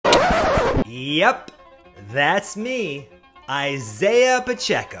Yep, that's me, Isiah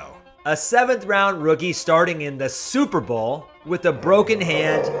Pacheco. A 7th-round rookie starting in the Super Bowl with a broken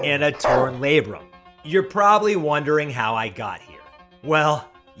hand and a torn labrum. You're probably wondering how I got here. Well,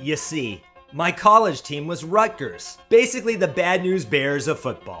 you see, my college team was Rutgers, basically the Bad News Bears of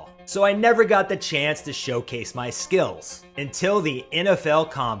football. So I never got the chance to showcase my skills until the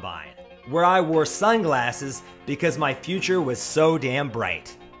NFL Combine, where I wore sunglasses because my future was so damn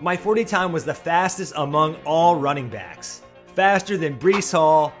bright. My 40 time was the fastest among all running backs, faster than Breece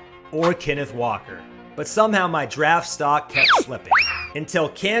Hall or Kenneth Walker. But somehow my draft stock kept slipping until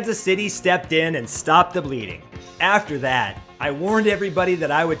Kansas City stepped in and stopped the bleeding. After that, I warned everybody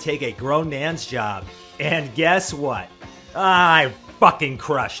that I would take a grown man's job. And guess what? I fucking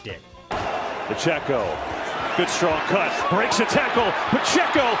crushed it. Pacheco, good strong cut, breaks a tackle.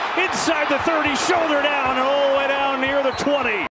 Pacheco inside the 30, shoulder down, and all the way down near the 20.